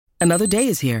Another day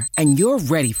is here, and you're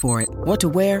ready for it. What to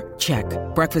wear? Check.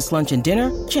 Breakfast, lunch, and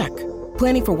dinner? Check.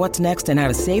 Planning for what's next and how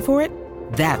to save for it?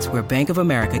 That's where Bank of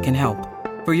America can help.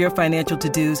 For your financial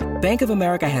to-dos, Bank of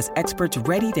America has experts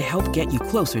ready to help get you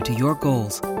closer to your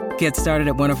goals. Get started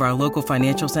at one of our local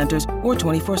financial centers or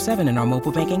 24/7 in our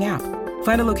mobile banking app.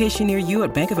 Find a location near you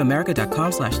at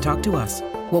bankofamerica.com/talktous.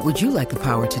 What would you like the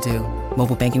power to do?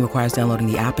 Mobile banking requires downloading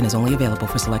the app and is only available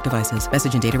for select devices.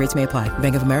 Message and data rates may apply.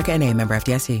 Bank of America N.A., member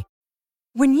FDIC.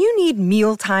 When you need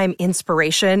mealtime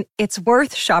inspiration, it's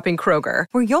worth shopping Kroger,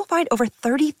 where you'll find over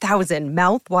 30,000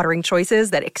 mouth-watering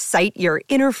choices that excite your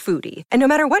inner foodie. And no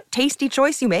matter what tasty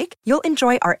choice you make, you'll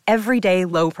enjoy our everyday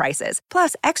low prices,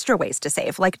 plus extra ways to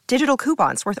save, like digital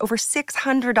coupons worth over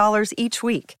 $600 each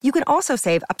week. You can also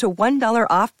save up to $1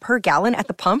 off per gallon at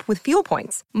the pump with fuel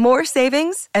points. More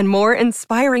savings and more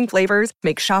inspiring flavors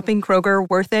make shopping Kroger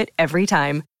worth it every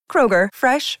time. Kroger,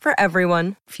 fresh for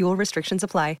everyone. Fuel restrictions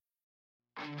apply.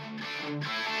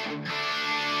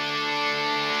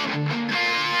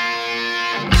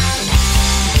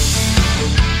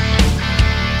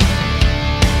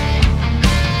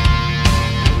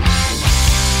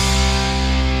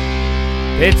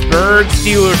 Pittsburgh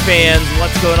Steelers fans,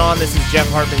 what's going on? This is Jeff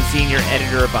Hartman, senior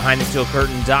editor of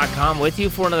BehindTheSteelCurtain.com, with you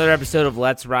for another episode of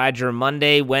Let's Ride, your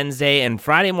Monday, Wednesday, and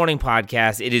Friday morning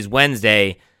podcast. It is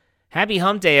Wednesday. Happy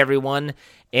Hump Day, everyone.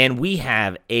 And we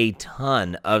have a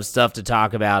ton of stuff to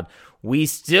talk about. We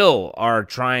still are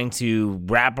trying to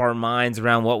wrap our minds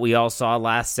around what we all saw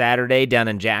last Saturday down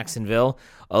in Jacksonville.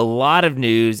 A lot of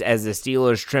news as the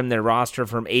Steelers trim their roster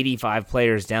from 85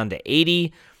 players down to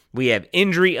 80. We have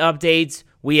injury updates.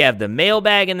 We have the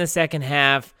mailbag in the second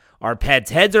half. Our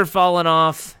pets' heads are falling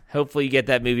off. Hopefully you get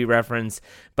that movie reference.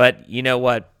 But you know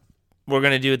what? We're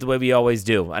going to do it the way we always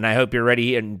do. And I hope you're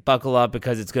ready and buckle up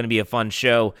because it's going to be a fun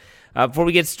show. Before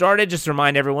we get started, just to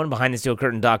remind everyone,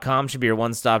 BehindTheSteelCurtain.com should be your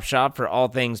one-stop shop for all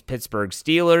things Pittsburgh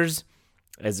Steelers,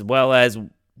 as well as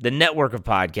the network of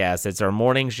podcasts. It's our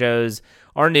morning shows,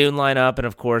 our noon lineup, and,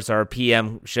 of course, our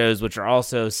PM shows, which are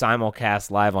also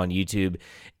simulcast live on YouTube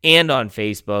and on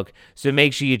Facebook. So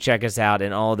make sure you check us out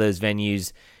in all of those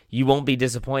venues. You won't be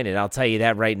disappointed. I'll tell you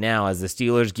that right now as the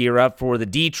Steelers gear up for the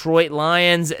Detroit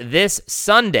Lions this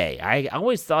Sunday. I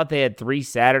always thought they had 3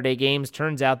 Saturday games.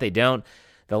 Turns out they don't.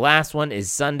 The last one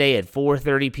is Sunday at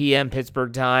 4:30 p.m.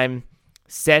 Pittsburgh time.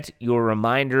 Set your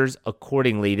reminders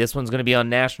accordingly. This one's going to be on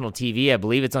national TV. I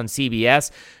believe it's on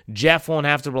CBS. Jeff won't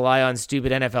have to rely on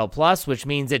stupid NFL Plus, which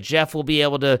means that Jeff will be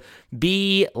able to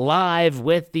be live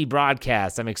with the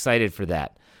broadcast. I'm excited for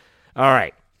that. All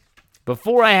right.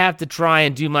 Before I have to try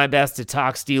and do my best to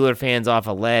talk Steeler fans off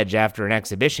a ledge after an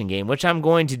exhibition game, which I'm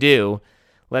going to do,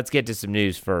 let's get to some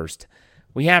news first.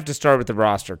 We have to start with the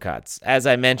roster cuts. As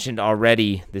I mentioned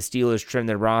already, the Steelers trimmed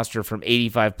their roster from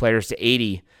 85 players to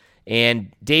 80.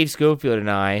 And Dave Schofield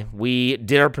and I, we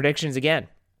did our predictions again.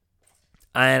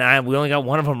 And we only got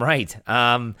one of them right.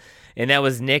 And that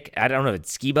was Nick, I don't know if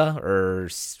it's Skiba or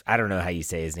I don't know how you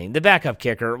say his name. The backup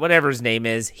kicker, whatever his name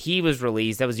is, he was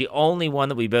released. That was the only one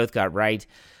that we both got right.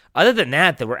 Other than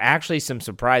that, there were actually some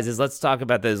surprises. Let's talk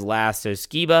about those last. So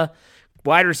Skiba,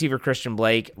 wide receiver Christian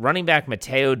Blake, running back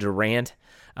Mateo Durant,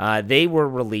 they were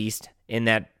released in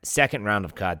that second round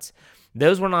of cuts.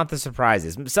 Those were not the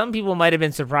surprises. Some people might have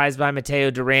been surprised by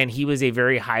Mateo Durant. He was a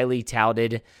very highly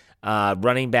touted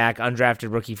running back,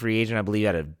 undrafted rookie free agent, I believe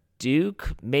out of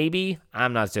Duke, maybe?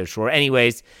 I'm not so sure.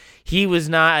 Anyways, he was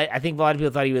not, I think a lot of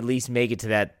people thought he would at least make it to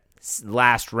that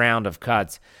last round of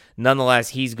cuts. Nonetheless,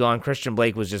 he's gone. Christian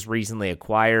Blake was just recently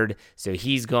acquired, so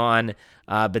he's gone.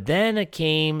 But then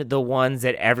came the ones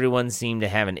that everyone seemed to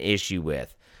have an issue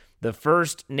with. The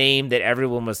first name that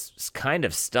everyone was kind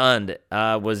of stunned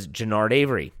was Jannard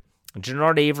Avery.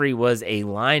 Jannard Avery was a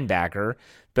linebacker,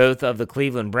 both of the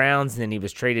Cleveland Browns, and then he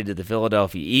was traded to the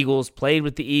Philadelphia Eagles, played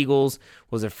with the Eagles,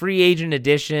 was a free agent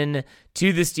addition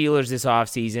to the Steelers this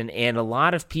offseason, and a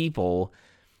lot of people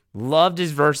loved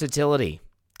his versatility.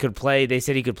 They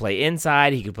said he could play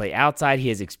inside, he could play outside, he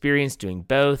has experience doing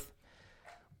both.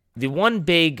 The one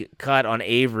big cut on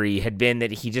Avery had been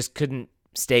that he just couldn't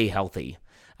stay healthy.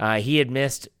 He had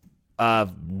missed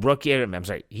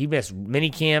he missed mini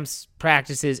camps,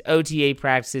 practices, OTA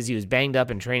practices. He was banged up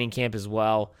in training camp as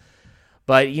well.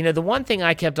 But, the one thing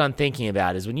I kept on thinking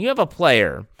about is when you have a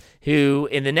player who,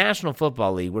 in the National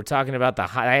Football League, we're talking about the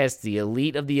highest, the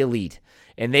elite of the elite,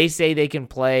 and they say they can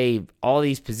play all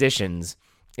these positions,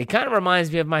 it kind of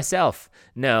reminds me of myself.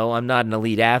 No, I'm not an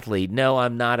elite athlete. No,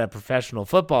 I'm not a professional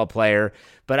football player,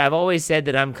 but I've always said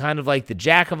that I'm kind of like the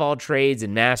jack of all trades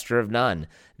and master of none.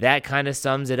 That kind of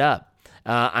sums it up.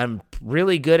 I'm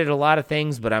really good at a lot of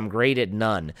things, but I'm great at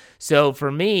none. So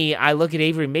for me, I look at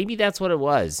Avery, maybe that's what it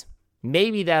was.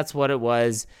 Maybe that's what it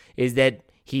was, is that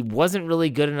he wasn't really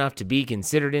good enough to be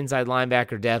considered inside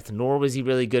linebacker depth, nor was he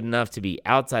really good enough to be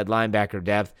outside linebacker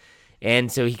depth.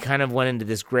 And so he kind of went into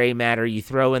this gray matter. You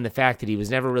throw in the fact that he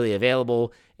was never really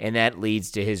available, and that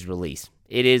leads to his release.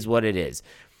 It is what it is.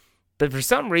 But for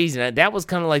some reason, that was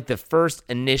kind of like the first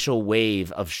initial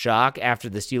wave of shock after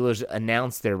the Steelers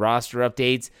announced their roster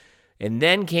updates. And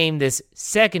then came this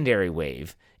secondary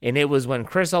wave. And it was when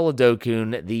Chris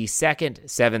Oladokun, the second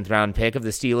 7th-round pick of the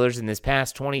Steelers in this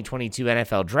past 2022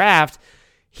 NFL draft,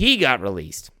 he got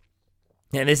released.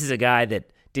 And this is a guy that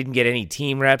didn't get any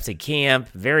team reps at camp,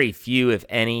 very few, if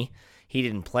any. He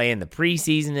didn't play in the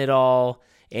preseason at all,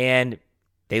 and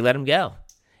they let him go.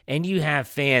 And you have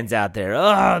fans out there,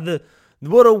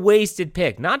 what a wasted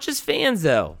pick. Not just fans,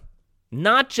 though.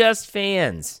 Not just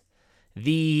fans.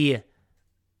 The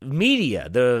media,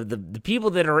 the people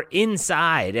that are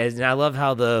inside, and I love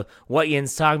how the What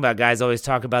Yin's talking about guys always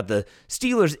talk about the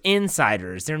Steelers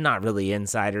insiders. They're not really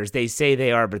insiders. They say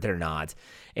they are, but they're not.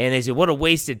 And they say, what a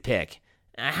wasted pick.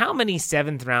 How many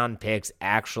 7th-round picks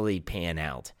actually pan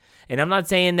out? And I'm not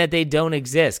saying that they don't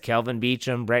exist. Kelvin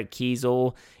Beachum, Brett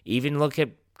Kiesel, even look at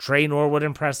Trey Norwood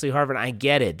and Presley Harvin. I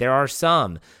get it. There are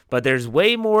some, but there's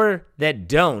way more that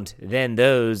don't than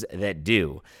those that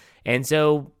do. And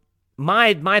so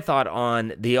my thought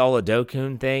on the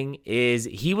Oladokun thing is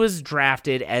he was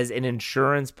drafted as an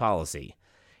insurance policy.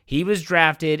 He was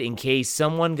drafted in case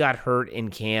someone got hurt in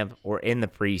camp or in the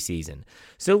preseason.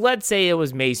 So let's say it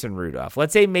was Mason Rudolph.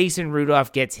 Let's say Mason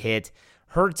Rudolph gets hit,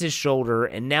 hurts his shoulder,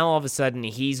 and now all of a sudden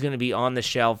he's going to be on the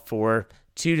shelf for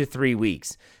 2 to 3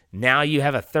 weeks. Now you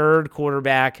have a third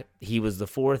quarterback. He was the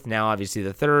fourth, now obviously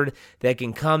the third, that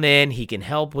can come in. He can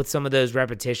help with some of those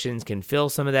repetitions, can fill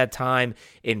some of that time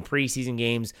in preseason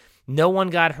games. No one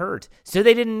got hurt, so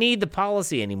they didn't need the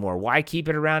policy anymore. Why keep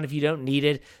it around if you don't need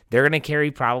it? They're going to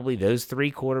carry probably those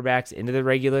 3 quarterbacks into the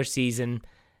regular season,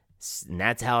 and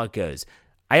that's how it goes.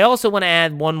 I also want to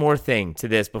add one more thing to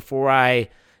this before I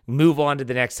move on to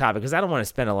the next topic, because I don't want to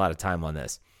spend a lot of time on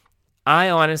this. I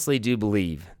honestly do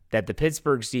believe that the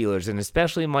Pittsburgh Steelers, and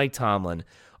especially Mike Tomlin,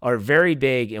 are very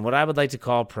big in what I would like to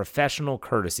call professional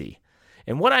courtesy.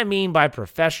 And what I mean by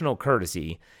professional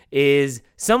courtesy is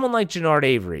someone like Jannard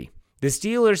Avery. The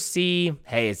Steelers see,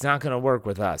 hey, it's not going to work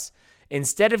with us.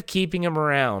 Instead of keeping him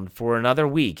around for another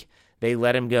week, they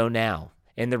let him go now.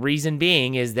 And the reason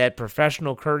being is that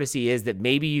professional courtesy is that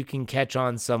maybe you can catch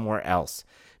on somewhere else.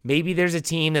 Maybe there's a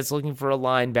team that's looking for a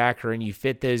linebacker and you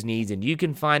fit those needs and you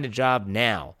can find a job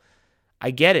now. I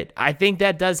get it. I think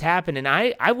that does happen, and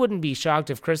I wouldn't be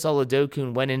shocked if Chris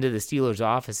Oladokun went into the Steelers'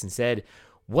 office and said,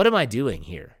 what am I doing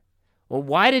here? Well,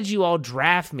 why did you all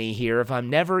draft me here if I'm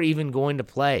never even going to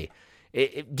play?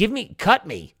 Cut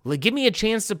me. Give me a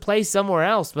chance to play somewhere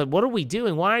else, but what are we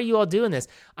doing? Why are you all doing this?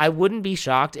 I wouldn't be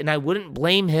shocked, and I wouldn't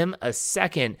blame him a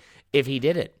second if he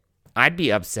did it. I'd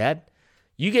be upset.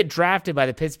 You get drafted by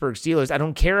the Pittsburgh Steelers. I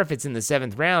don't care if it's in the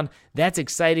 7th round. That's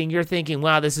exciting. You're thinking,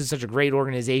 wow, this is such a great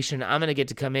organization. I'm going to get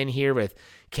to come in here with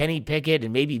Kenny Pickett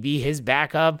and maybe be his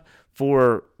backup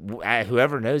for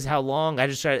whoever knows how long. I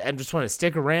just want to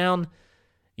stick around.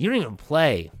 You don't even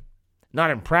play. Not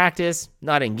in practice,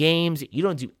 not in games. You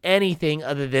don't do anything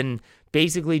other than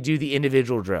basically do the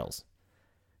individual drills.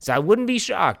 So I wouldn't be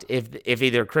shocked if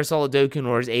either Chris Oladokun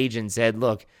or his agent said,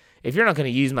 look, if you're not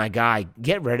going to use my guy,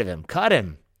 get rid of him. Cut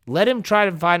him. Let him try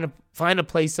to find a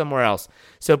place somewhere else.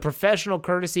 So professional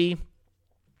courtesy,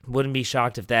 wouldn't be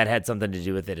shocked if that had something to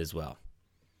do with it as well.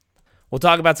 We'll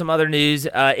talk about some other news.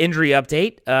 Injury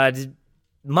update.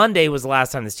 Monday was the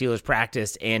last time the Steelers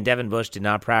practiced, and Devin Bush did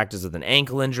not practice with an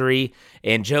ankle injury,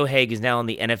 and Joe Haeg is now on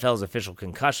the NFL's official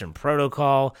concussion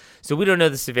protocol, so we don't know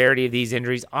the severity of these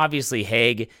injuries. Obviously,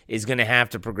 Haeg is going to have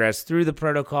to progress through the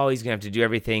protocol. He's going to have to do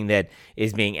everything that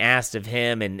is being asked of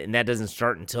him, and that doesn't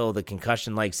start until the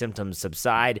concussion-like symptoms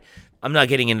subside. I'm not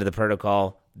getting into the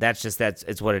protocol.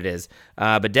 It's what it is.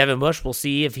 But Devin Bush, we'll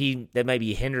see if that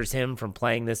maybe hinders him from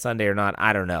playing this Sunday or not.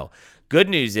 I don't know. Good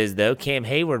news is, though, Cam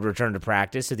Hayward returned to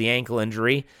practice, so the ankle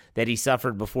injury that he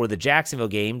suffered before the Jacksonville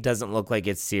game doesn't look like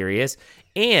it's serious.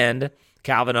 And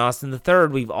Calvin Austin III,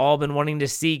 we've all been wanting to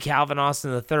see Calvin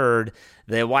Austin III,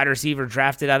 the wide receiver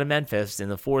drafted out of Memphis in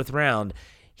the 4th round.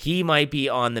 He might be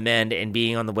on the mend and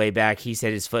being on the way back. He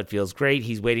said his foot feels great.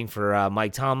 He's waiting for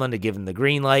Mike Tomlin to give him the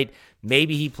green light.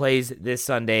 Maybe he plays this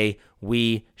Sunday.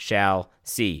 We shall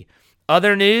see.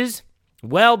 Other news,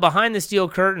 Well, Behind the Steel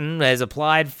Curtain has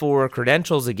applied for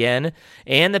credentials again,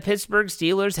 and the Pittsburgh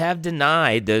Steelers have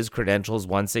denied those credentials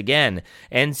once again.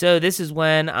 And so this is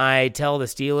when I tell the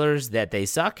Steelers that they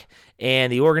suck,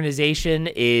 and the organization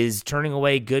is turning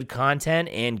away good content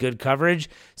and good coverage.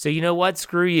 So you know what?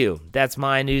 Screw you. That's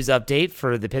my news update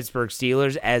for the Pittsburgh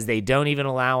Steelers, as they don't even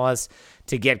allow us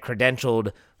to get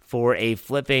credentialed for a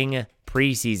flipping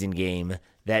preseason game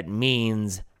that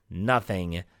means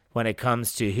nothing when it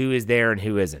comes to who is there and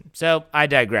who isn't. So I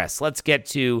digress. Let's get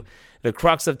to the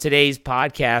crux of today's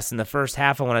podcast. In the first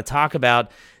half, I want to talk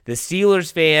about the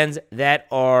Steelers fans that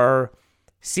are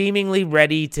seemingly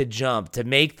ready to jump, to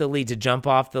make the lead, to jump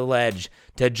off the ledge,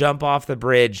 to jump off the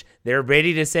bridge. They're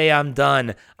ready to say, I'm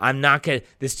done. I'm not going to.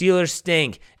 The Steelers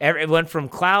stink. It went from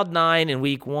cloud 9 in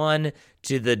week 1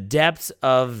 to the depths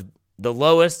of the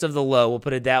lowest of the low, we'll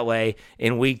put it that way,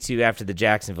 in week 2 after the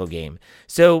Jacksonville game.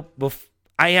 So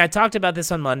I talked about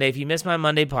this on Monday. If you missed my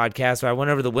Monday podcast, where I went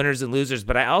over the winners and losers,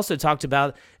 but I also talked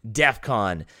about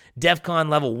DEFCON. DEFCON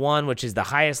level 1, which is the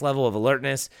highest level of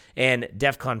alertness, and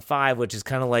DEFCON 5, which is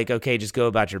kind of like, okay, just go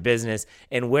about your business,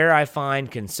 and where I find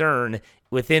concern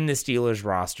within the Steelers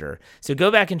roster. So go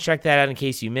back and check that out in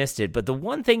case you missed it. But the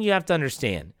one thing you have to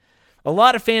understand, a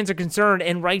lot of fans are concerned,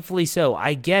 and rightfully so.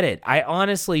 I get it. I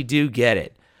honestly do get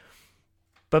it.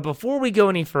 But before we go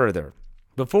any further,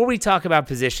 before we talk about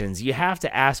positions, you have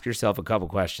to ask yourself a couple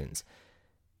questions.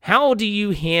 How do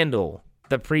you handle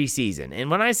the preseason? And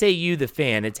when I say you, the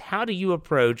fan, it's how do you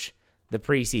approach the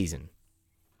preseason?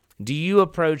 Do you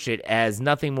approach it as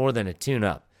nothing more than a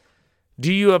tune-up?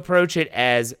 Do you approach it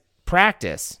as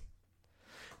practice?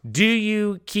 Do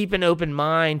you keep an open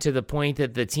mind to the point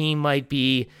that the team might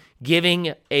be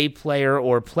giving a player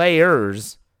or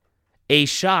players a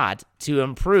shot to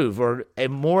improve, or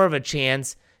more of a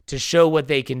chance to show what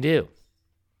they can do?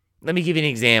 Let me give you an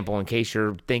example in case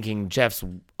you're thinking Jeff's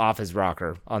off his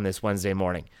rocker on this Wednesday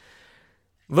morning.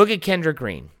 Look at Kendrick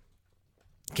Green.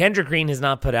 Kendrick Green has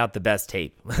not put out the best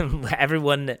tape.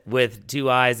 Everyone with 2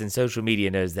 eyes and social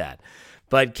media knows that.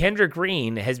 But Kendrick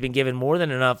Green has been given more than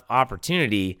enough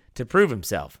opportunity to prove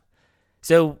himself.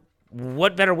 So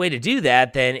what better way to do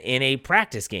that than in a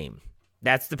practice game?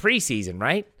 That's the preseason,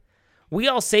 right? We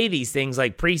all say these things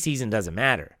like preseason doesn't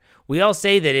matter. We all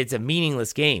say that it's a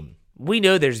meaningless game. We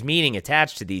know there's meaning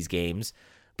attached to these games,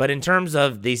 but in terms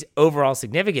of these overall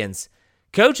significance,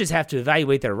 coaches have to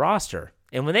evaluate their roster.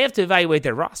 And when they have to evaluate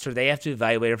their roster, they have to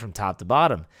evaluate it from top to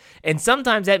bottom. And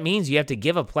sometimes that means you have to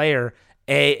give a player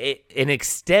an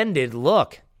extended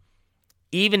look,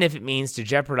 even if it means to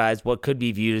jeopardize what could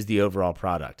be viewed as the overall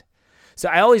product. So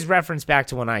I always reference back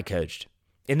to when I coached.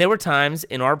 And there were times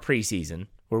in our preseason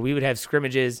where we would have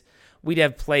scrimmages, we'd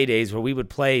have play days where we would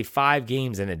play 5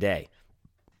 games in a day.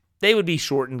 They would be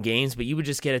shortened games, but you would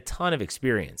just get a ton of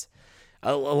experience.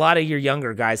 A lot of your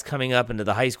younger guys coming up into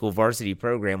the high school varsity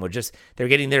program would they're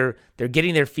getting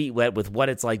their feet wet with what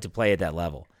it's like to play at that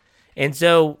level. And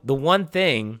so the one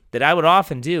thing that I would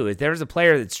often do is there's a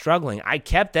player that's struggling, I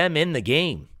kept them in the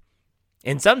game.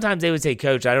 And sometimes they would say,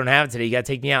 Coach, I don't have it today, you got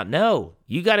to take me out. No,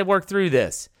 you got to work through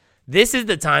this. This is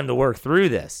the time to work through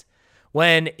this.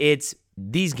 When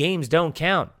these games don't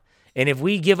count. And if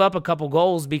we give up a couple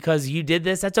goals because you did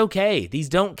this, that's okay. These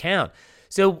don't count.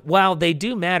 So while they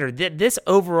do matter, this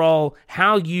overall,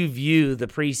 how you view the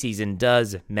preseason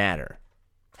does matter.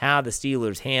 How the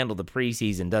Steelers handle the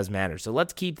preseason does matter. So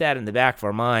let's keep that in the back of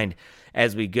our mind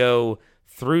as we go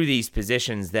through these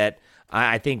positions that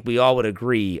I think we all would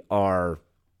agree are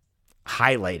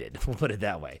highlighted. We'll put it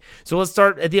that way. So let's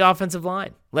start at the offensive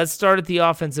line.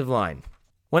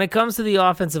 When it comes to the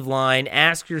offensive line,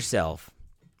 ask yourself,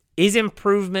 is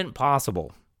improvement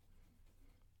possible?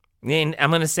 And I'm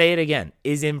going to say it again.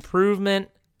 Is improvement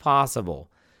possible?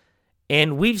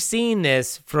 And we've seen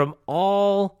this from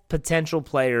all potential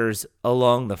players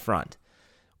along the front,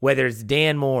 whether it's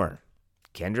Dan Moore,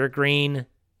 Kendrick Green,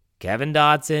 Kevin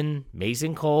Dotson,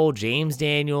 Mason Cole, James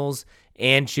Daniels,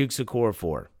 and Chuks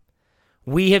Okorafor.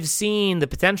 We have seen the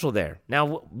potential there.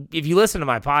 Now, if you listen to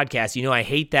my podcast, you know I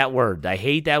hate that word. I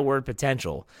hate that word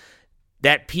potential.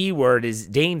 That P word is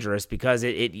dangerous because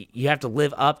you have to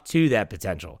live up to that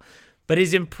potential. But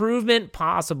is improvement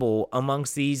possible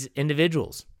amongst these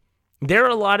individuals? There are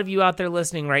a lot of you out there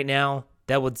listening right now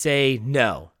that would say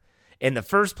no. And the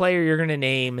first player you're going to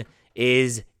name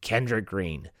is Kendrick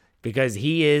Green because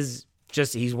he's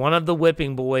one of the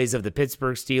whipping boys of the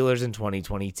Pittsburgh Steelers in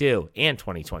 2022 and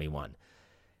 2021.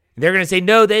 They're going to say,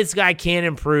 no, this guy can't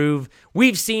improve.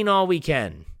 We've seen all we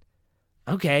can.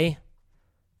 Okay.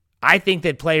 I think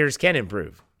that players can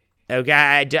improve. Okay,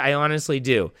 I honestly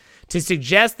do. To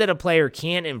suggest that a player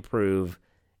can't improve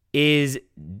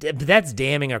that's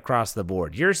damning across the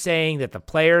board. You're saying that the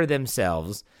player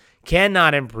themselves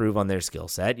cannot improve on their skill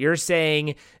set. You're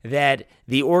saying that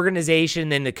the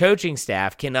organization and the coaching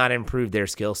staff cannot improve their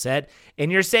skill set.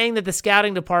 And you're saying that the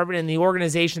scouting department and the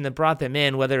organization that brought them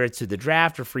in, whether it's through the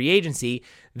draft or free agency,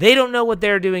 they don't know what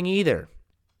they're doing either.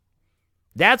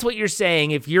 That's what you're saying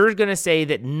if you're going to say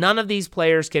that none of these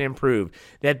players can improve,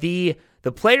 that the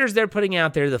players they're putting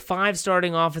out there, the 5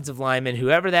 starting offensive linemen,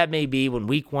 whoever that may be when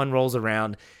week 1 rolls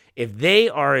around, if they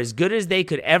are as good as they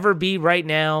could ever be right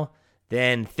now,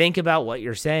 then think about what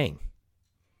you're saying.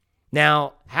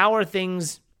 Now, how are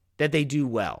things that they do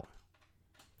well?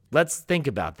 Let's think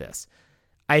about this.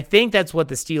 I think that's what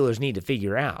the Steelers need to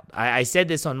figure out. I said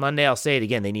this on Monday. I'll say it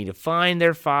again. They need to find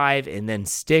their 5 and then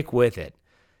stick with it.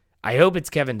 I hope it's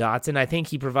Kevin Dotson. I think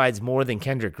he provides more than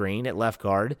Kendrick Green at left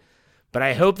guard. But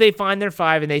I hope they find their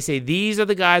 5 and they say, these are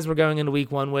the guys we're going into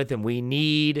week 1 with, and we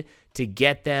need to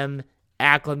get them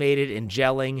acclimated and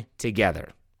gelling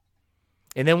together.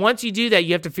 And then once you do that,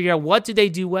 you have to figure out, what do they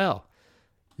do well?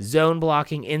 Zone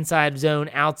blocking, inside zone,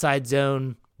 outside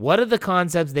zone. What are the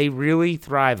concepts they really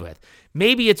thrive with?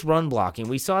 Maybe it's run blocking.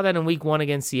 We saw that in week 1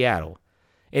 against Seattle.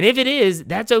 And if it is,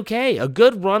 that's okay. A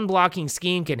good run blocking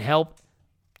scheme can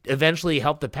eventually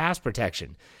help the pass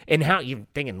protection. And how you're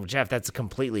thinking, well, Jeff, that's a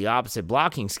completely opposite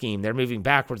blocking scheme. They're moving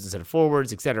backwards instead of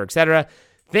forwards, et cetera, et cetera.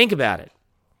 Think about it.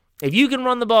 If you can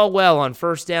run the ball well on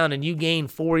first down and you gain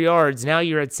 4 yards, now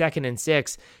you're at 2nd and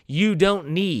 6, you don't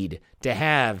need to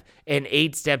have an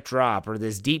 8-step drop or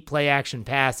this deep play action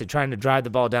pass to trying to drive the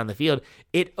ball down the field.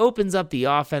 It opens up the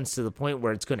offense to the point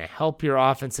where it's going to help your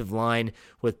offensive line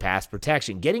with pass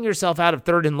protection. Getting yourself out of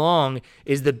 3rd and long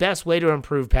is the best way to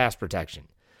improve pass protection.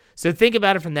 So think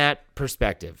about it from that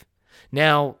perspective.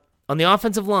 Now, on the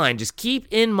offensive line, just keep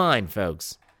in mind,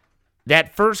 folks,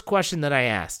 that first question that I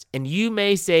asked, and you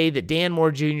may say that Dan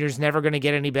Moore Jr. is never going to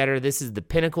get any better. This is the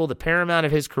pinnacle, the paramount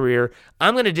of his career.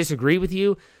 I'm going to disagree with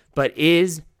you, but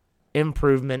is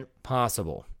improvement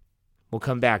possible? We'll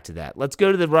come back to that. Let's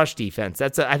go to the rush defense.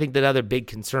 That's, I think, another big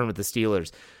concern with the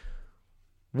Steelers.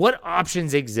 What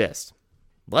options exist?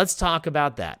 Let's talk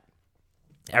about that.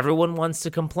 Everyone wants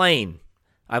to complain.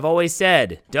 I've always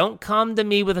said, don't come to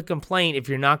me with a complaint if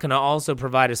you're not going to also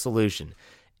provide a solution.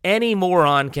 Any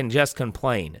moron can just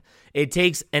complain. It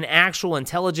takes an actual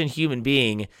intelligent human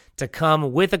being to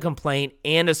come with a complaint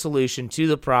and a solution to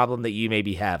the problem that you may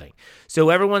be having. So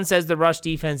everyone says the rush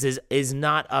defense is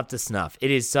not up to snuff.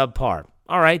 It is subpar.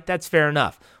 All right, that's fair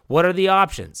enough. What are the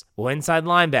options? Well, inside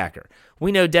linebacker.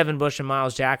 We know Devin Bush and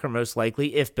Myles Jack are most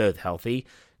likely, if both healthy,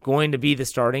 going to be the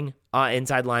starting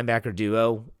inside linebacker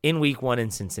duo in week 1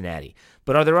 in Cincinnati.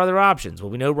 But are there other options?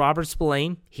 Well, we know Robert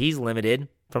Spillane. He's limited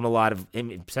from a lot of,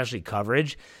 especially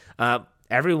coverage.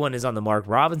 Everyone is on the Mark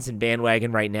Robinson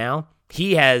bandwagon right now.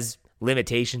 He has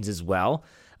limitations as well.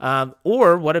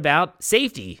 Or what about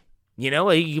safety?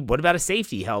 What about a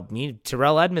safety help?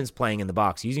 Terrell Edmonds playing in the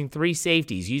box, using 3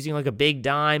 safeties, using like a big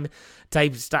dime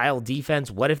type style defense.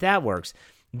 What if that works?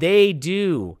 They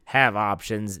do have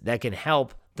options that can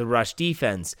help the rush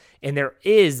defense, and there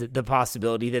is the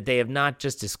possibility that they have not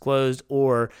just disclosed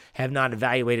or have not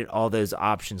evaluated all those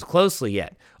options closely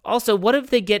yet. Also, what if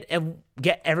they get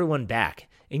everyone back?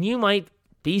 And you might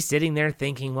be sitting there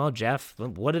thinking, well, Jeff,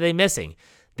 what are they missing?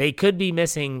 They could be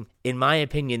missing, in my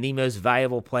opinion, the most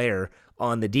valuable player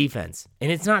on the defense.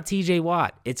 And it's not TJ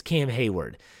Watt, it's Cam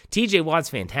Hayward. TJ Watt's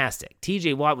fantastic.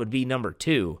 TJ Watt would be number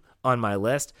 2 on my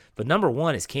list, but number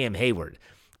 1 is Cam Hayward.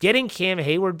 Getting Cam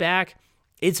Hayward back,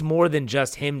 it's more than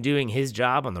just him doing his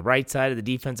job on the right side of the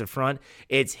defensive front.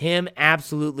 It's him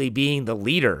absolutely being the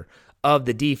leader of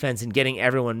the defense and getting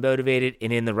everyone motivated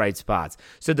and in the right spots.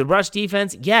 So the rush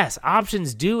defense, yes,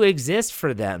 options do exist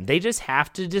for them. They just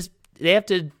have to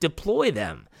deploy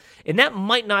them. And that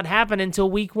might not happen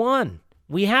until week 1.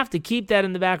 We have to keep that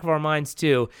in the back of our minds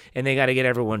too, and they got to get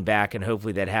everyone back, and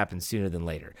hopefully that happens sooner than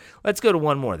later. Let's go to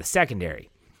one more, the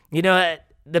secondary.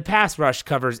 The pass rush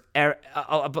covers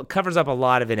up a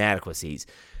lot of inadequacies.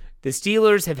 The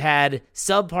Steelers have had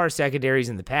subpar secondaries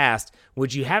in the past,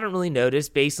 which you haven't really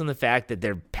noticed based on the fact that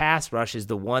their pass rush is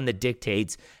the one that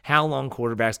dictates how long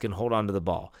quarterbacks can hold on to the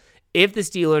ball. If the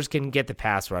Steelers can get the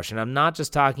pass rush, and I'm not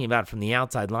just talking about from the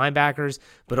outside linebackers,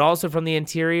 but also from the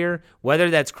interior, whether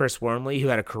that's Chris Wormley, who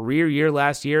had a career year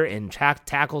last year in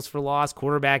tackles for loss,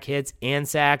 quarterback hits, and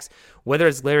sacks, whether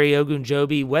it's Larry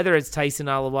Ogunjobi, whether it's Tyson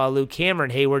Alualu, Cameron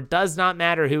Hayward, does not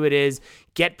matter who it is,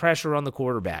 get pressure on the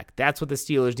quarterback. That's what the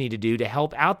Steelers need to do to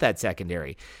help out that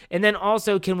secondary. And then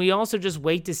also, can we also just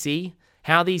wait to see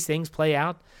how these things play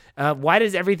out? Why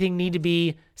does everything need to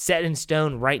be set in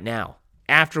stone right now?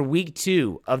 after week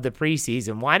 2 of the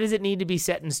preseason? Why does it need to be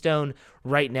set in stone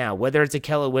right now? Whether it's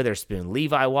Akella Witherspoon,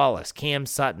 Levi Wallace, Cam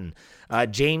Sutton,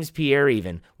 James Pierre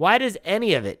even. Why does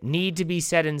any of it need to be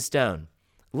set in stone?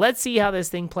 Let's see how this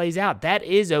thing plays out. That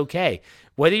is okay.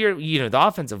 Whether the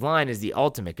offensive line is the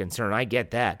ultimate concern, I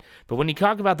get that. But when you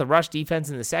talk about the rush defense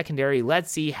in the secondary,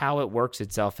 let's see how it works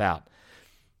itself out.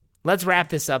 Let's wrap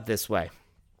this up this way.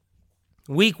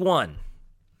 Week 1,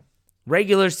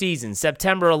 regular season,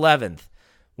 September 11th,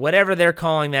 whatever they're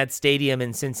calling that stadium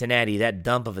in Cincinnati, that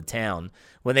dump of a town,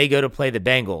 when they go to play the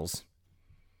Bengals.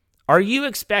 Are you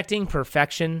expecting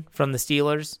perfection from the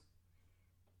Steelers?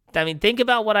 I mean, think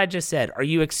about what I just said. Are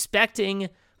you expecting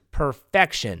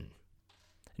perfection?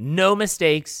 No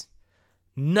mistakes,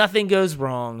 nothing goes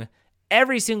wrong,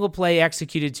 every single play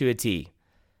executed to a T.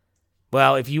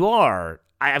 Well, if you are,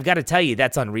 I've got to tell you,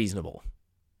 that's unreasonable.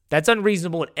 That's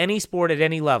unreasonable in any sport at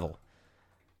any level.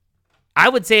 I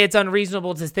would say it's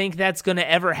unreasonable to think that's going to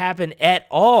ever happen at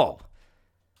all,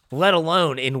 let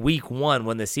alone in week 1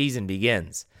 when the season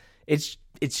begins. It's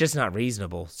just not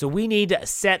reasonable. So we need to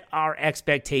set our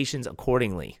expectations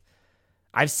accordingly.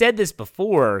 I've said this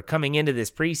before coming into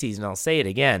this preseason. I'll say it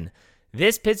again.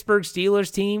 This Pittsburgh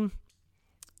Steelers team,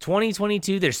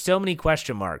 2022, there's so many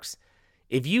question marks.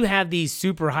 If you have these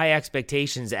super high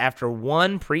expectations after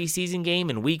one preseason game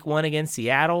in week 1 against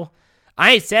Seattle,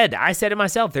 I said it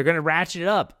myself, they're going to ratchet it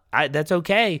up. That's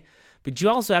okay. But you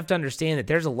also have to understand that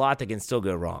there's a lot that can still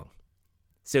go wrong.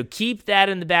 So keep that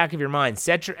in the back of your mind.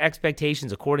 Set your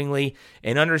expectations accordingly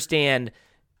and understand,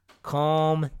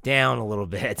 calm down a little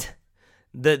bit.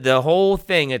 The whole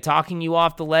thing of talking you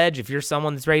off the ledge, if you're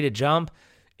someone that's ready to jump,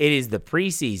 it is the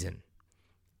preseason.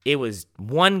 It was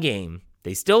one game.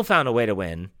 They still found a way to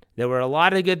win. There were a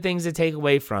lot of good things to take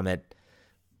away from it.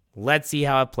 Let's see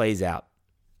how it plays out.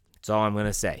 That's all I'm going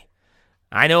to say.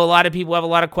 I know a lot of people have a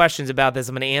lot of questions about this.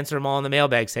 I'm going to answer them all in the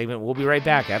mailbag segment. We'll be right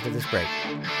back after this break.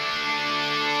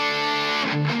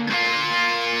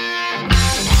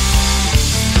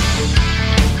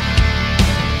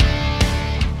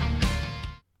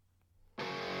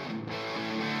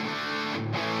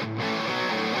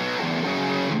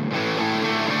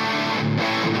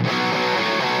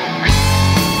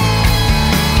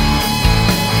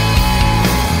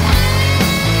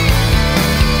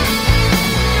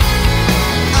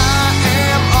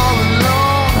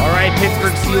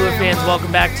 Pittsburgh Steelers fans,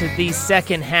 welcome back to the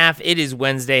second half. It is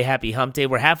Wednesday. Happy Hump Day.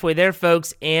 We're halfway there,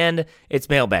 folks, and it's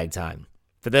mailbag time.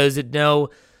 For those that know,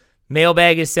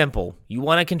 mailbag is simple. You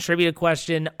want to contribute a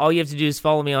question, all you have to do is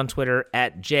follow me on Twitter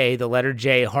at the letter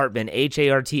J, Hartman,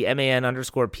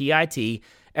 HARTMAN_PIT.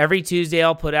 Every Tuesday,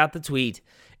 I'll put out the tweet.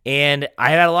 And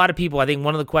I had a lot of people, I think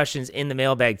one of the questions in the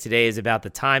mailbag today is about the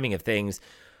timing of things.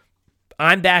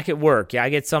 I'm back at work. Yeah, I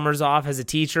get summers off as a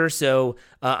teacher, so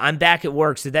I'm back at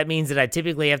work. So that means that I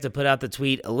typically have to put out the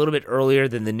tweet a little bit earlier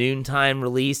than the noontime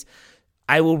release.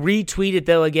 I will retweet it,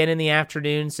 though, again in the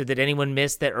afternoon so that anyone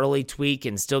missed that early tweet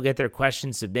can still get their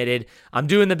questions submitted. I'm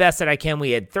doing the best that I can.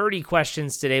 We had 30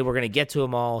 questions today. We're going to get to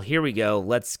them all. Here we go.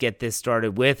 Let's get this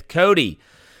started with Cody.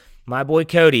 My boy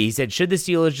Cody, he said, should the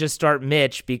Steelers just start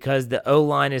Mitch because the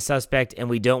O-line is suspect and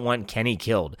we don't want Kenny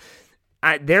killed?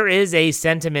 There is a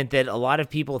sentiment that a lot of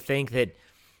people think that,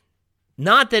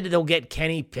 not that they'll get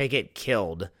Kenny Pickett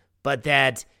killed, but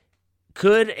that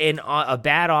could a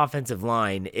bad offensive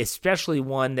line, especially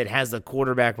one that has the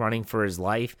quarterback running for his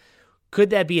life, could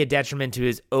that be a detriment to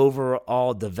his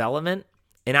overall development?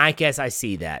 And I guess I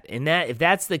see that. And that if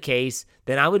that's the case,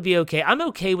 then I would be okay. I'm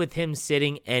okay with him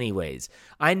sitting anyways.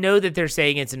 I know that they're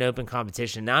saying it's an open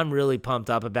competition. Now I'm really pumped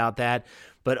up about that.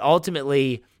 But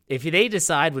ultimately, if they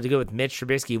decide to go with Mitch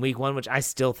Trubisky in week 1, which I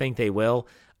still think they will,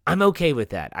 I'm okay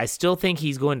with that. I still think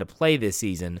he's going to play this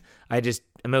season.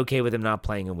 I'm okay with him not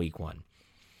playing in week 1.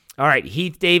 All right,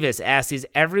 Heath Davis asks, is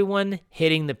everyone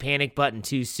hitting the panic button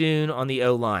too soon on the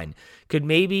O-line? Could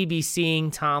maybe be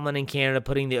seeing Tomlin and Canada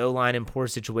putting the O-line in poor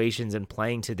situations and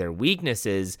playing to their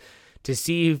weaknesses to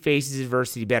see who faces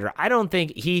adversity better? I don't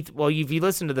think, Heath, well, if you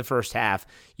listen to the first half,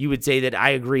 you would say that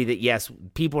I agree that, yes,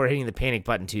 people are hitting the panic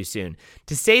button too soon.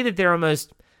 To say that they're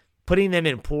almost putting them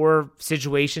in poor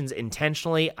situations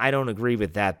intentionally, I don't agree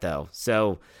with that, though.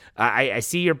 So I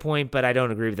see your point, but I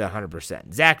don't agree with that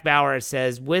 100%. Zach Bauer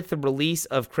says, with the release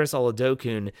of Chris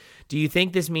Oladokun, do you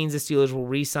think this means the Steelers will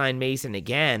re-sign Mason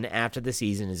again after the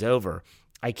season is over?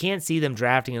 I can't see them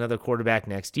drafting another quarterback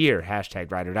next year.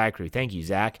 #RideOrDieCrew. Thank you,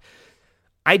 Zach.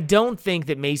 I don't think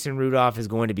that Mason Rudolph is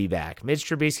going to be back. Mitch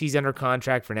Trubisky's under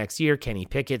contract for next year. Kenny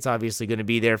Pickett's obviously going to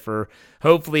be there for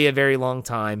hopefully a very long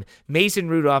time. Mason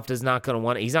Rudolph he's not going to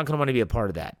want to be a part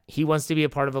of that. He wants to be a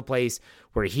part of a place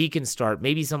where he can start,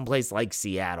 maybe someplace like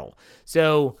Seattle.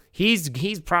 So he's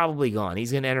probably gone.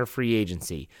 He's going to enter free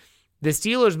agency. The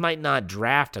Steelers might not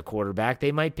draft a quarterback.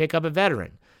 They might pick up a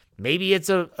veteran. Maybe it's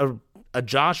a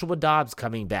Joshua Dobbs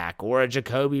coming back, or a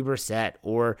Jacoby Brissett,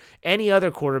 or any other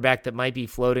quarterback that might be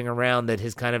floating around that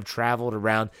has kind of traveled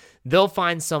around. They'll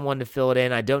find someone to fill it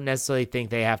in. I don't necessarily think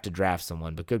they have to draft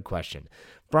someone, but good question.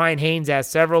 Brian Haynes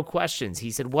asked several questions.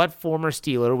 He said, what former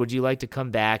Steeler would you like to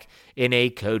come back in a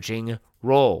coaching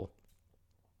role?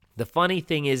 The funny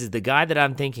thing is the guy that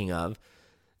I'm thinking of,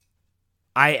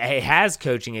 I has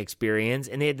coaching experience,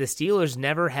 and the Steelers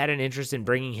never had an interest in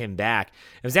bringing him back.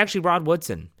 It was actually Rod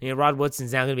Woodson. Rod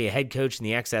Woodson's now going to be a head coach in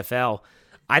the XFL.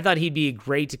 I thought he'd be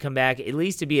great to come back, at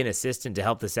least to be an assistant to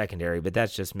help the secondary, but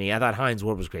that's just me. I thought Hines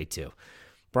Ward was great too.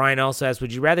 Brian also asked,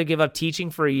 would you rather give up teaching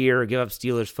for a year or give up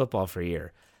Steelers football for a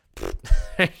year?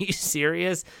 Are you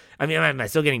serious? I mean, am I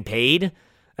still getting paid?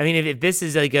 I mean, if this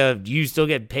is like you still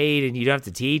get paid and you don't have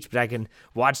to teach, but I can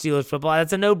watch Steelers football,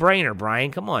 that's a no-brainer,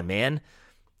 Brian. Come on, man.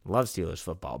 Love Steelers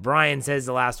football. Brian says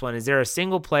the last one, is there a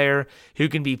single player who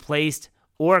can be placed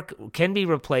or can be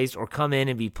replaced or come in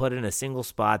and be put in a single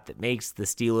spot that makes the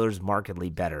Steelers markedly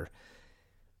better?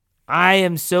 I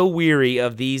am so weary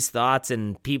of these thoughts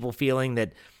and people feeling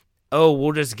that, oh,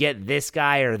 we'll just get this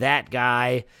guy or that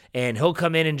guy and he'll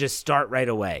come in and just start right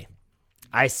away.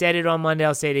 I said it on Monday,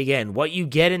 I'll say it again. What you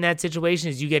get in that situation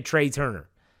is you get Trey Turner.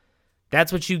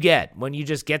 That's what you get when you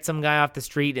just get some guy off the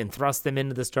street and thrust them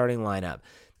into the starting lineup.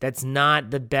 That's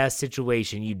not the best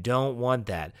situation. You don't want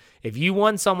that. If you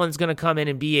want someone that's going to come in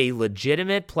and be a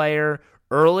legitimate player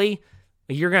early,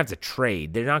 you're going to have to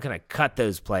trade. They're not going to cut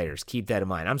those players. Keep that in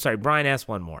mind. I'm sorry, Brian asked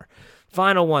one more.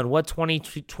 Final one, what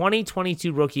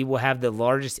 2022 rookie will have the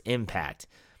largest impact?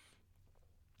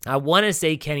 I want to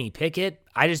say Kenny Pickett.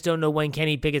 I just don't know when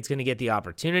Kenny Pickett's going to get the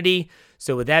opportunity.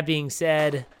 So with that being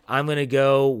said, I'm going to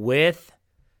go with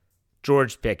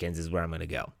George Pickens is where I'm going to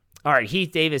go. All right,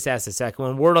 Heath Davis asked the second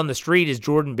one. Word on the street is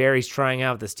Jordan Berry's trying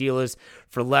out with the Steelers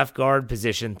for left guard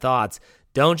position. Thoughts?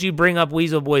 Don't you bring up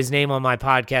Weasel Boy's name on my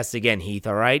podcast again, Heath,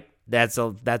 all right? That's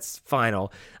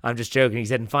final. I'm just joking. He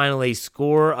said, and finally,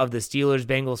 score of the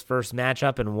Steelers-Bengals first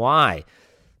matchup and why?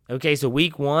 Okay, so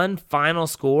week 1, final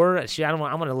score. I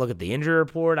want to look at the injury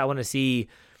report. I want to see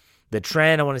the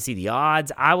trend. I want to see the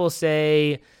odds. I will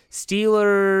say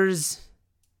Steelers,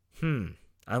 I'm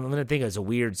going to think it's a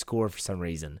weird score for some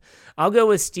reason. I'll go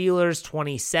with Steelers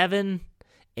 27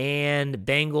 and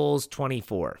Bengals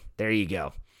 24. There you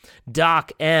go.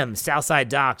 Doc M, Southside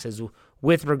Doc, says,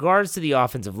 with regards to the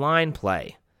offensive line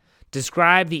play,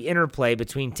 describe the interplay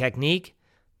between technique,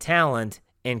 talent,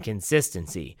 and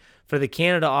consistency. For the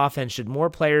Canada offense, should more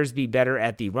players be better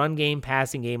at the run game,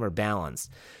 passing game, or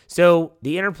balanced? So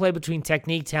the interplay between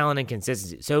technique, talent, and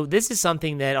consistency. So this is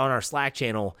something that on our Slack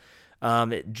channel,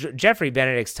 Jeffrey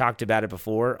Benedict's talked about it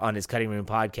before on his Cutting Room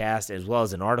podcast as well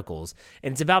as in articles.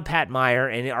 And it's about Pat Meyer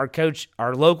and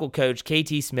our local coach,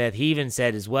 KT Smith. He even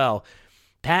said as well,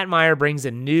 Pat Meyer brings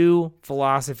a new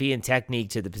philosophy and technique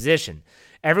to the position.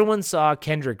 Everyone saw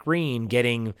Kendrick Green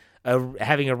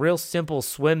having a real simple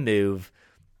swim move,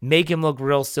 make him look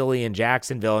real silly in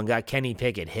Jacksonville, and got Kenny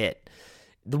Pickett hit.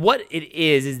 What it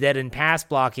is that in pass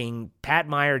blocking, Pat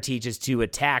Meyer teaches to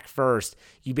attack first.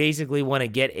 You basically want to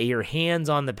get your hands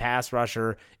on the pass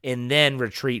rusher and then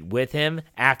retreat with him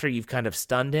after you've kind of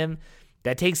stunned him.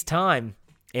 That takes time.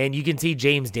 And you can see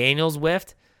James Daniels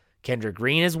whiffed. Kendrick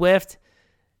Green is whiffed.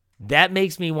 That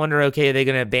makes me wonder, okay, are they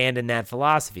going to abandon that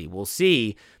philosophy? We'll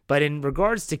see. But in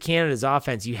regards to Canada's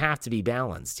offense, you have to be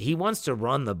balanced. He wants to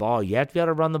run the ball. You have to be able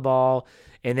to run the ball.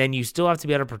 And then you still have to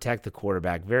be able to protect the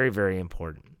quarterback. Very, very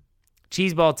important.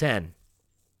 Cheeseball 10.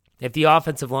 If the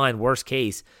offensive line, worst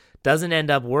case, doesn't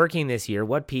end up working this year,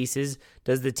 what pieces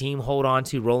does the team hold on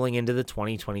to rolling into the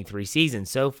 2023 season?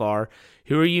 So far,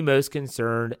 who are you most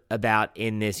concerned about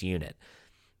in this unit?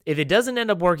 If it doesn't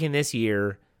end up working this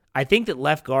year, I think that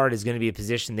left guard is going to be a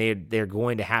position they're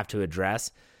going to have to address.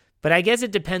 But I guess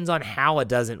it depends on how it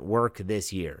doesn't work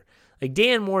this year. Like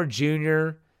Dan Moore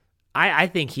Jr., I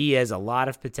think he has a lot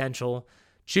of potential.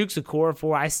 Chuks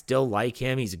Okorafor, I still like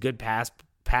him. He's a good pass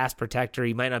protector.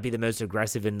 He might not be the most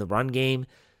aggressive in the run game.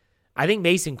 I think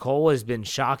Mason Cole has been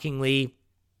shockingly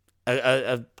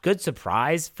a good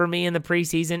surprise for me in the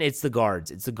preseason. It's the guards.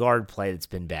 It's the guard play that's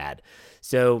been bad.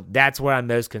 So that's where I'm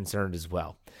most concerned as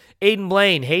well. Aiden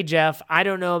Blaine, hey Jeff, I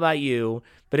don't know about you,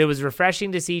 but it was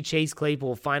refreshing to see Chase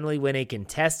Claypool finally win a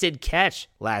contested catch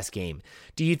last game.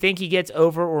 Do you think he gets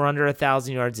over or under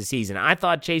 1,000 yards a season? I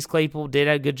thought Chase Claypool did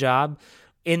a good job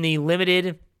in the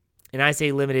limited, and I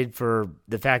say limited for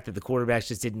the fact that the quarterbacks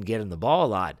just didn't get him the ball a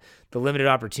lot, the limited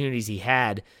opportunities he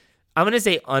had. I'm going to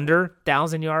say under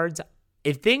 1,000 yards.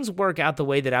 If things work out the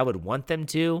way that I would want them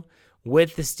to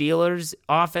with the Steelers'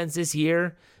 offense this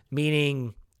year,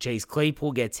 meaning Chase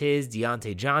Claypool gets his,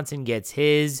 Deontay Johnson gets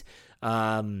his,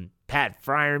 Pat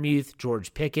Freiermuth,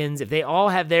 George Pickens, if they all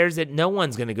have theirs, that no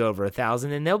one's going to go over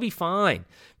 1,000, and they'll be fine.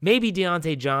 Maybe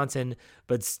Deontay Johnson,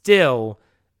 but still,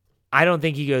 I don't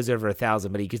think he goes over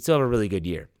 1,000, but he could still have a really good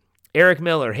year. Eric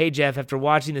Miller, hey Jeff, after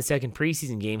watching the second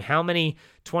preseason game, how many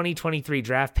 2023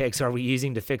 draft picks are we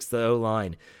using to fix the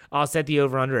O-line? I'll set the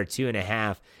over-under at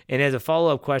 2.5. And as a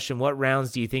follow-up question, what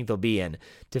rounds do you think they'll be in?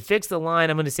 To fix the line,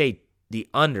 I'm going to say the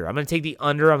under. I'm going to take the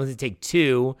under. I'm going to take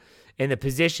 2. And the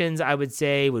positions I would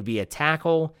say would be a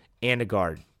tackle and a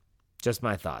guard. Just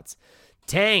my thoughts.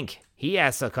 Tank, he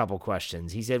asked a couple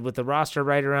questions. He said, with the roster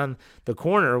right around the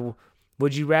corner,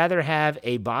 would you rather have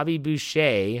a Bobby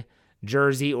Boucher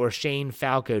jersey or Shane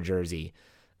Falco jersey?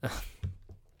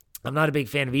 I'm not a big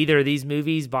fan of either of these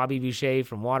movies, Bobby Boucher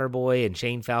from Waterboy and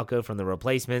Shane Falco from The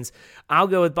Replacements. I'll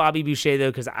go with Bobby Boucher, though,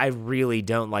 because I really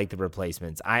don't like The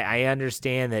Replacements. I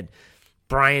understand that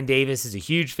Brian Davis is a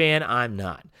huge fan. I'm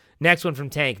not. Next one from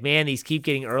Tank. Man, these keep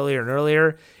getting earlier and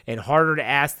earlier and harder to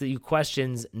ask you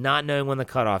questions not knowing when the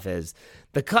cutoff is.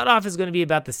 The cutoff is going to be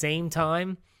about the same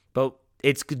time, but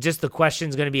it's just the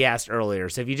question's going to be asked earlier.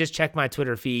 So if you just check my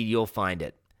Twitter feed, you'll find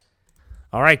it.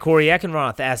 All right, Corey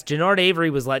Eckenroth asked, Jannard Avery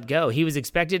was let go. He was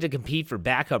expected to compete for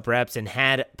backup reps and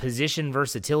had position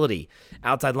versatility.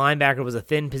 Outside linebacker was a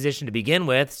thin position to begin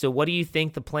with, so what do you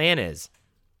think the plan is?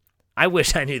 I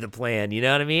wish I knew the plan, you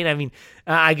know what I mean?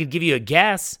 I could give you a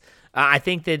guess. I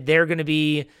think that they're going to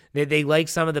be, that they like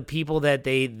some of the people that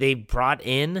they brought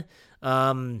in.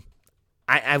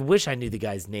 I wish I knew the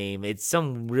guy's name. It's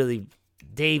some really,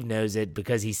 Dave knows it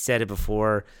because he said it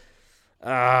before.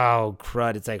 Oh,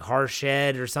 crud. It's like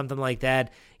Harshed or something like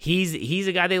that. He's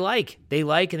a guy they like.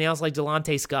 And they also like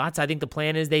Delonte Scott. I think the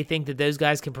plan is they think that those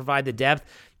guys can provide the depth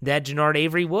that Jannard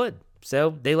Avery would.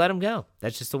 So they let him go.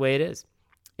 That's just the way it is.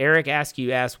 Eric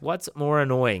Askew asks, what's more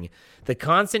annoying? The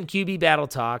constant QB battle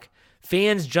talk,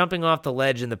 fans jumping off the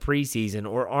ledge in the preseason,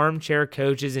 or armchair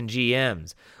coaches and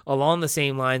GMs? Along the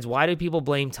same lines, why do people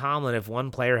blame Tomlin if one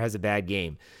player has a bad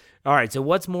game? All right, so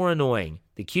what's more annoying?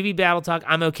 The QB battle talk,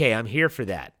 I'm okay. I'm here for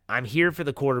that. I'm here for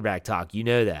the quarterback talk. You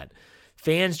know that.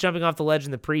 Fans jumping off the ledge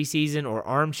in the preseason or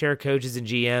armchair coaches and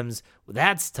GMs, well,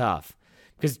 that's tough.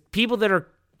 Because people that are,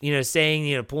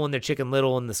 saying, pulling their Chicken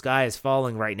Little and the sky is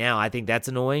falling right now, I think that's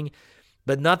annoying.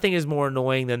 But nothing is more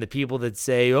annoying than the people that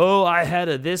say, oh, I had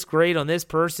a this grade on this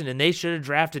person and they should have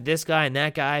drafted this guy and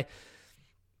that guy.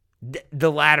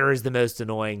 The latter is the most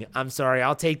annoying. I'm sorry.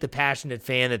 I'll take the passionate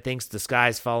fan that thinks the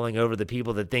sky's falling over the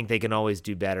people that think they can always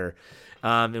do better.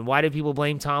 And why do people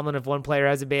blame Tomlin if one player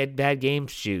has a bad game?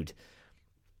 Shoot.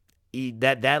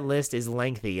 That list is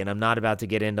lengthy, and I'm not about to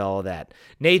get into all of that.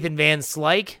 Nathan Van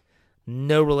Slyke,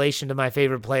 no relation to my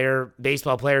favorite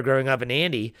baseball player growing up in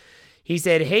Andy. He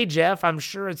said, hey, Jeff, I'm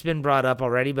sure it's been brought up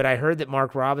already, but I heard that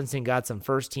Mark Robinson got some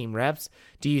first-team reps.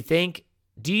 Do you think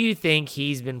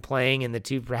he's been playing in the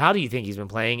two? How do you think he's been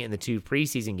playing in the 2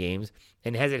 preseason games,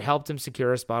 and has it helped him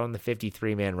secure a spot on the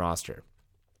 53-man roster?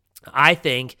 I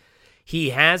think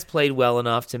he has played well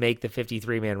enough to make the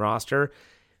 53-man roster.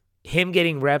 Him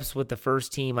getting reps with the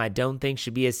first team, I don't think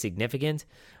should be as significant.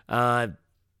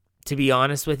 To be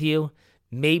honest with you,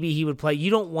 maybe he would play. You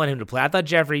don't want him to play. I thought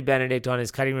Jeffrey Benedict on his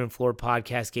Cutting Room Floor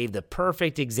podcast gave the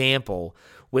perfect example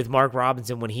with Mark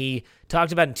Robinson when he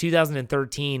talked about in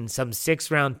 2013 some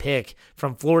 6th-round pick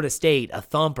from Florida State, a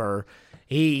thumper.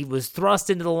 He was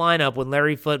thrust into the lineup when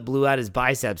Larry Foote blew out his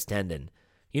biceps tendon.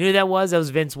 You know who that was? That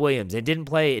was Vince Williams. It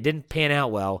didn't pan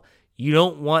out well. You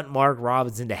don't want Mark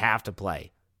Robinson to have to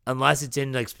play unless it's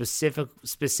in like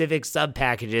specific sub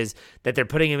packages that they're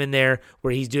putting him in there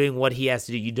where he's doing what he has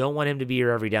to do. You don't want him to be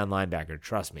your every down linebacker.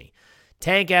 Trust me.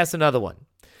 Tank asks another one.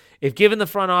 If given the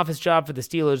front office job for the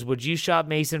Steelers, would you shop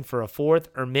Mason for a 4th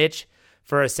or Mitch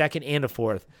for a 2nd and a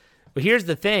 4th? But here's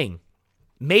the thing.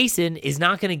 Mason is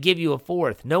not going to give you a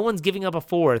 4th. No one's giving up a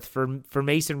 4th for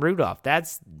Mason Rudolph.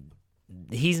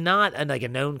 He's not a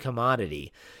known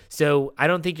commodity. So I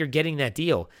don't think you're getting that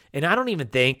deal. And I don't even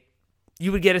think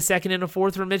you would get a 2nd and a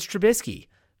 4th for Mitch Trubisky,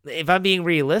 if I'm being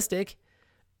realistic.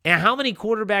 And how many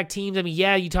quarterback teams,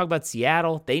 you talk about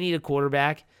Seattle, they need a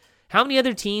quarterback. How many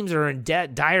other teams are in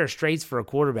dire straits for a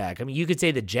quarterback? You could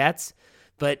say the Jets,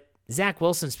 but Zach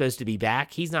Wilson's supposed to be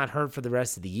back. He's not hurt for the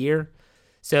rest of the year.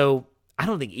 So I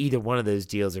don't think either one of those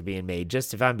deals are being made,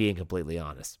 just if I'm being completely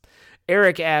honest.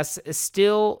 Eric asks,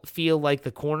 still feel like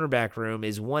the cornerback room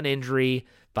is one injury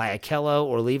by Akello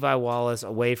or Levi Wallace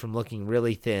away from looking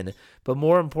really thin. But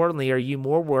more importantly, are you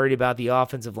more worried about the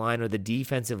offensive line or the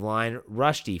defensive line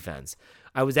rush defense?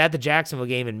 I was at the Jacksonville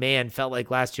game and, man, felt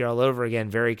like last year all over again.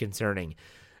 Very concerning.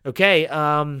 Okay,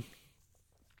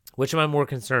 which am I more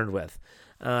concerned with?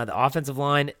 The offensive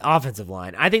line.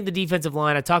 I think the defensive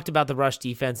line, I talked about the rush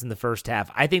defense in the first half.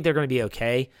 I think they're going to be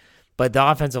okay, but the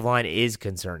offensive line is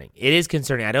concerning. It is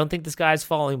concerning. I don't think the sky's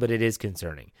falling, but it is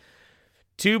concerning.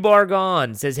 Two Bar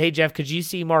Gone says, hey, Jeff, could you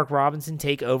see Mark Robinson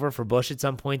take over for Bush at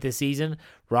some point this season?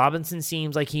 Robinson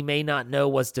seems like he may not know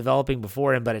what's developing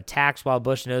before him, but attacks while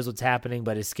Bush knows what's happening,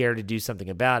 but is scared to do something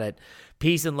about it.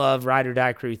 Peace and love, Ride or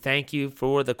Die Crew. Thank you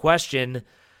for the question.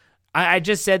 I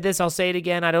just said this, I'll say it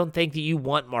again. I don't think that you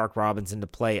want Mark Robinson to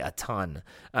play a ton.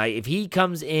 If he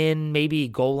comes in maybe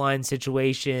goal line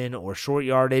situation or short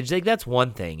yardage, like that's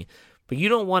one thing. But you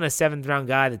don't want a 7th-round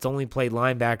guy that's only played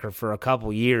linebacker for a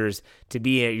couple years to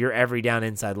be your every down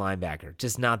inside linebacker.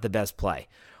 Just not the best play.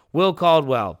 Will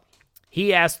Caldwell,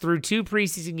 he asked, through 2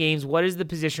 preseason games, what is the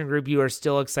position group you are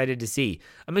still excited to see?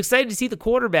 I'm excited to see the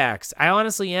quarterbacks. I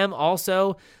honestly am.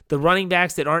 Also, the running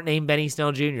backs that aren't named Benny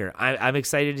Snell Jr. I'm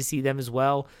excited to see them as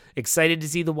well. Excited to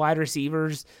see the wide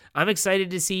receivers. I'm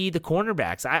excited to see the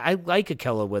cornerbacks. I like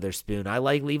Akello Witherspoon. I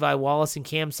like Levi Wallace and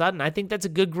Cam Sutton. I think that's a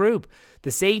good group.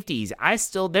 The safeties,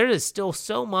 there is still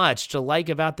so much to like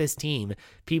about this team.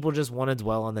 People just want to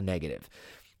dwell on the negative.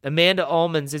 Amanda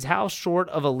Ullman says, how short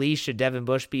of a leash should Devin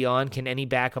Bush be on? Can any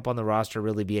backup on the roster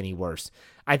really be any worse?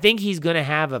 I think he's going to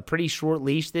have a pretty short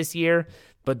leash this year,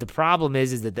 but the problem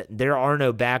is that there are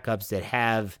no backups that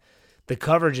have the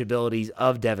coverage abilities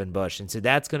of Devin Bush, and so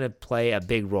that's going to play a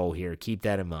big role here. Keep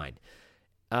that in mind.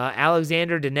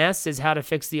 Alexander Dines says, how to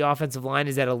fix the offensive line.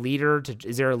 Is there a leader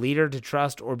to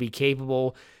trust or be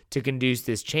capable to conduce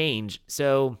this change?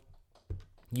 So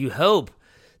you hope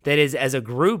that is, as a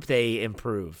group, they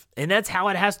improve. And that's how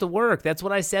it has to work. That's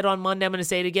what I said on Monday. I'm going to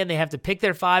say it again. They have to pick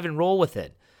their 5 and roll with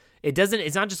it.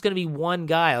 It's not just going to be one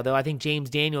guy, although I think James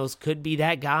Daniels could be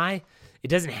that guy. It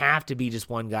doesn't have to be just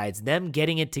one guy. It's them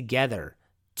getting it together.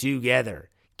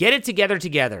 Get it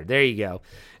together. There you go.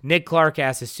 Nick Clark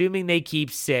asks, assuming they keep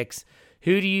 6,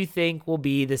 who do you think will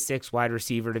be the 6th wide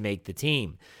receiver to make the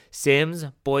team? Sims,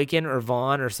 Boykin, or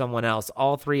Vaughn, or someone else?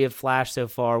 All 3 have flashed so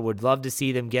far. Would love to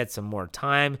see them get some more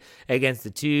time against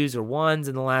the 2s or 1s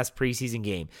in the last preseason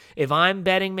game. If I'm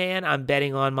betting, man, I'm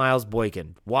betting on Miles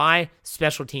Boykin. Why?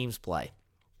 Special teams play.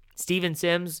 Steven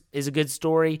Sims is a good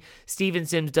story. Steven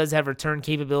Sims does have return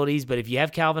capabilities, but if you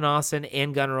have Calvin Austin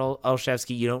and Gunnar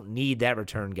Olszewski, you don't need that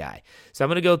return guy. So I'm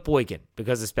going to go with Boykin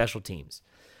because of special teams.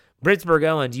 Britsburg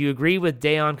Owen, do you agree with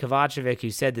Dejan Kovacevic, who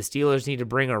said the Steelers need to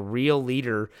bring a real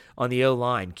leader on the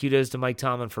O-line? Kudos to Mike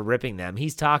Tomlin for ripping them.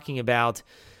 He's talking about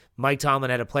Mike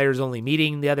Tomlin had a players-only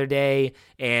meeting the other day,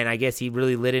 and I guess he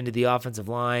really lit into the offensive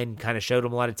line, kind of showed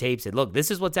him a lot of tape, said, look,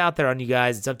 this is what's out there on you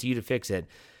guys. It's up to you to fix it.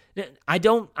 I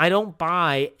don't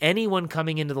buy anyone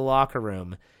coming into the locker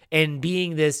room and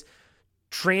being this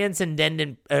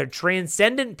transcendent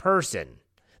person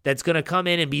that's going to come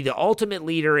in and be the ultimate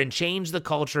leader and change the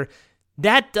culture.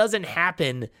 That doesn't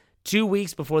happen 2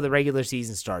 weeks before the regular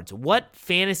season starts. What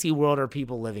fantasy world are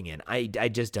people living in? I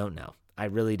just don't know. I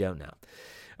really don't know.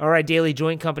 All right, Daily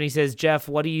Joint Company says, Jeff,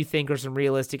 what do you think are some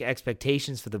realistic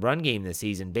expectations for the run game this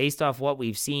season? Based off what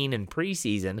we've seen in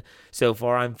preseason so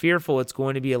far, I'm fearful it's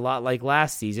going to be a lot like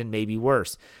last season, maybe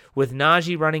worse, with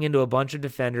Najee running into a bunch of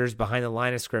defenders behind the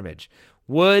line of scrimmage.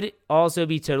 Would also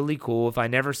be totally cool if I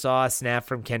never saw a snap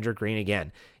from Kendrick Green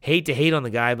again. Hate to hate on the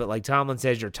guy, but like Tomlin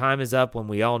says, your time is up when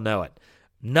we all know it.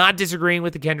 Not disagreeing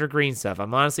with the Kendrick Green stuff.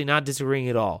 I'm honestly not disagreeing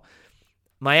at all.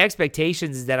 My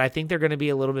expectations is that I think they're going to be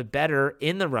a little bit better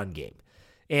in the run game.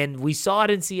 And we saw it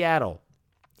in Seattle.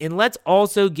 And let's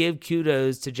also give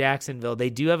kudos to Jacksonville. They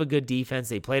do have a good defense.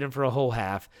 They played them for a whole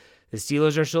half. The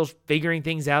Steelers are still figuring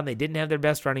things out, and they didn't have their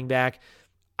best running back.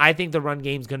 I think the run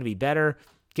game is going to be better.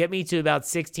 Get me to about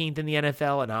 16th in the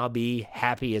NFL, and I'll be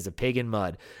happy as a pig in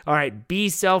mud. All right, B.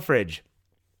 Selfridge.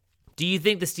 Do you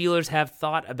think the Steelers have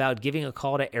thought about giving a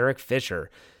call to Eric Fisher?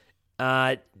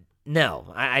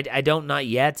 No, I don't, not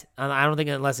yet. I don't think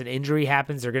unless an injury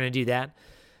happens, they're going to do that.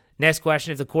 Next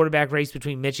question, if the quarterback race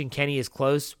between Mitch and Kenny is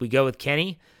close, we go with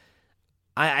Kenny.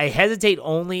 I hesitate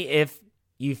only if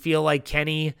you feel like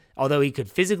Kenny, although he could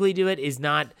physically do it, is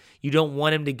not, you don't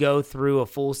want him to go through a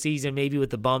full season, maybe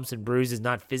with the bumps and bruises,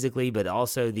 not physically, but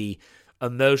also the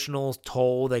emotional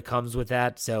toll that comes with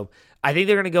that. So I think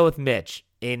they're going to go with Mitch,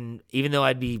 even though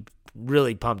I'd be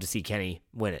really pumped to see Kenny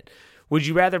win it. Would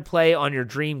you rather play on your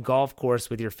dream golf course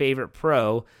with your favorite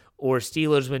pro or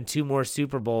Steelers win 2 more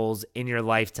Super Bowls in your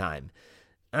lifetime?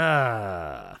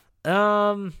 I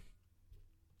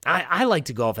like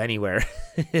to golf anywhere.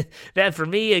 That for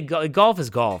me, golf is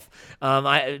golf.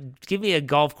 Give me a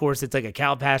golf course that's like a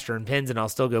cow pasture and pins, and I'll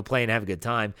still go play and have a good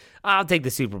time. I'll take the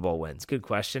Super Bowl wins. Good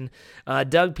question.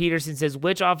 Doug Peterson says,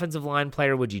 which offensive line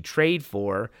player would you trade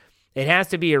for? It has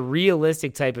to be a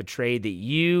realistic type of trade that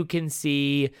you can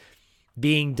see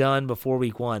being done before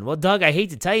week 1. Well, Doug, I hate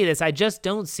to tell you this. I just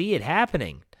don't see it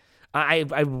happening. I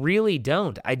really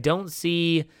don't. I don't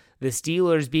see the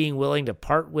Steelers being willing to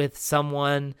part with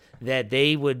someone that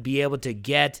they would be able to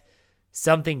get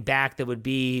something back that would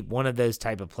be one of those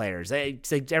type of players.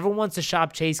 It's like everyone wants to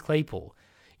shop Chase Claypool.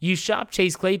 You shop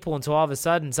Chase Claypool until all of a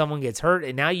sudden someone gets hurt,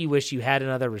 and now you wish you had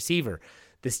another receiver.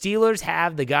 The Steelers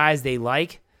have the guys they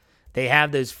like. They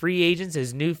have those free agents,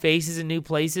 those new faces in new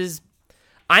places.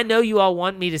 I know you all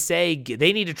want me to say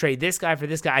they need to trade this guy for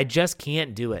this guy. I just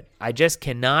can't do it. I just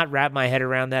cannot wrap my head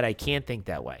around that. I can't think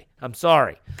that way. I'm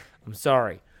sorry.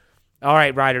 All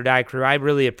right, Ride or Die crew, I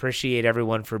really appreciate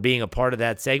everyone for being a part of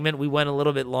that segment. We went a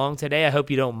little bit long today. I hope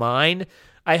you don't mind.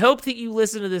 I hope that you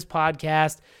listen to this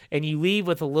podcast and you leave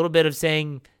with a little bit of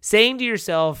saying to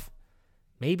yourself,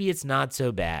 maybe it's not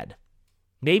so bad.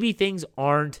 Maybe things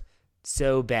aren't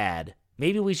so bad.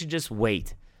 Maybe we should just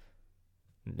wait.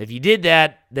 If you did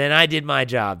that, then I did my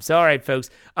job. So, all right, folks,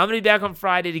 I'm going to be back on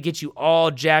Friday to get you all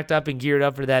jacked up and geared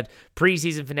up for that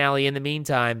preseason finale. In the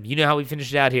meantime, you know how we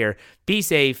finish it out here. Be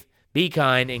safe, be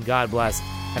kind, and God bless.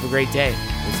 Have a great day.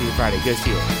 We'll see you Friday. Go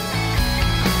Steelers.